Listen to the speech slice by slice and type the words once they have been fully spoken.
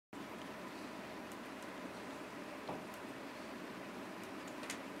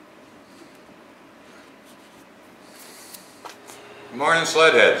Good morning,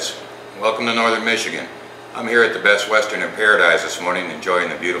 Sledheads. Welcome to Northern Michigan. I'm here at the Best Western in Paradise this morning, enjoying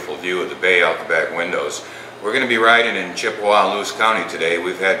the beautiful view of the bay out the back windows. We're going to be riding in Chippewa and Luce County today.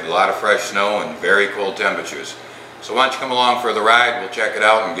 We've had a lot of fresh snow and very cold temperatures. So why don't you come along for the ride, we'll check it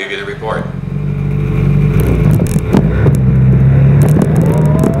out and give you the report.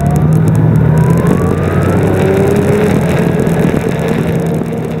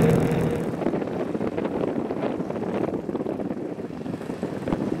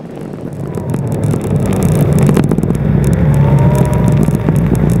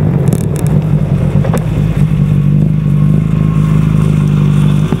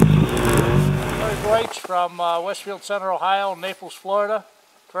 From Westfield Center, Ohio, Naples, Florida.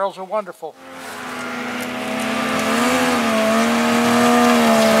 Trails are wonderful.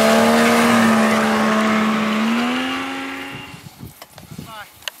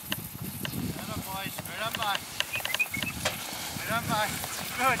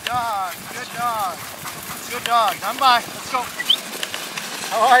 Good dog, good dog, good dog. I'm by. Let's go.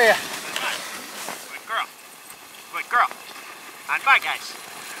 How are you? Good girl. Good girl. On by, guys.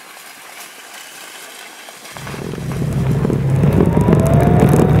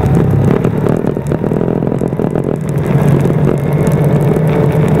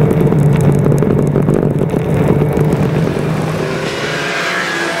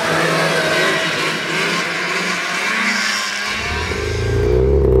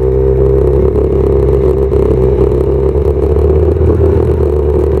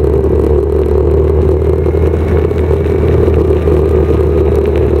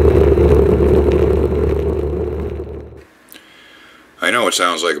 I know it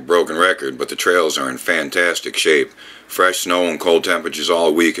sounds like a broken record, but the trails are in fantastic shape. Fresh snow and cold temperatures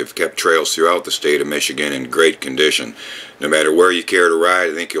all week have kept trails throughout the state of Michigan in great condition. No matter where you care to ride,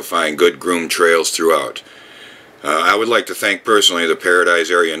 I think you'll find good groomed trails throughout. I would like to thank personally the Paradise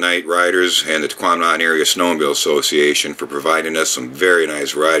Area Night Riders and the Tequamanon Area Snowmobile Association for providing us some very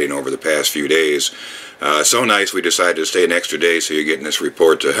nice riding over the past few days. So nice we decided to stay an extra day, so you're getting this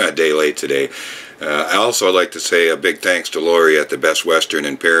report a day late today. I also like to say a big thanks to Lori at the Best Western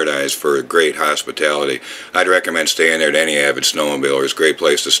in Paradise for great hospitality. I'd recommend staying there to any avid snowmobiler. It's a great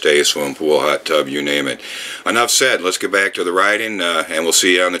place to stay, swimming pool, hot tub, you name it. Enough said, let's get back to the riding and we'll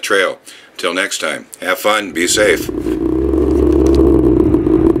see you on the trail. Until next time, have fun, be safe.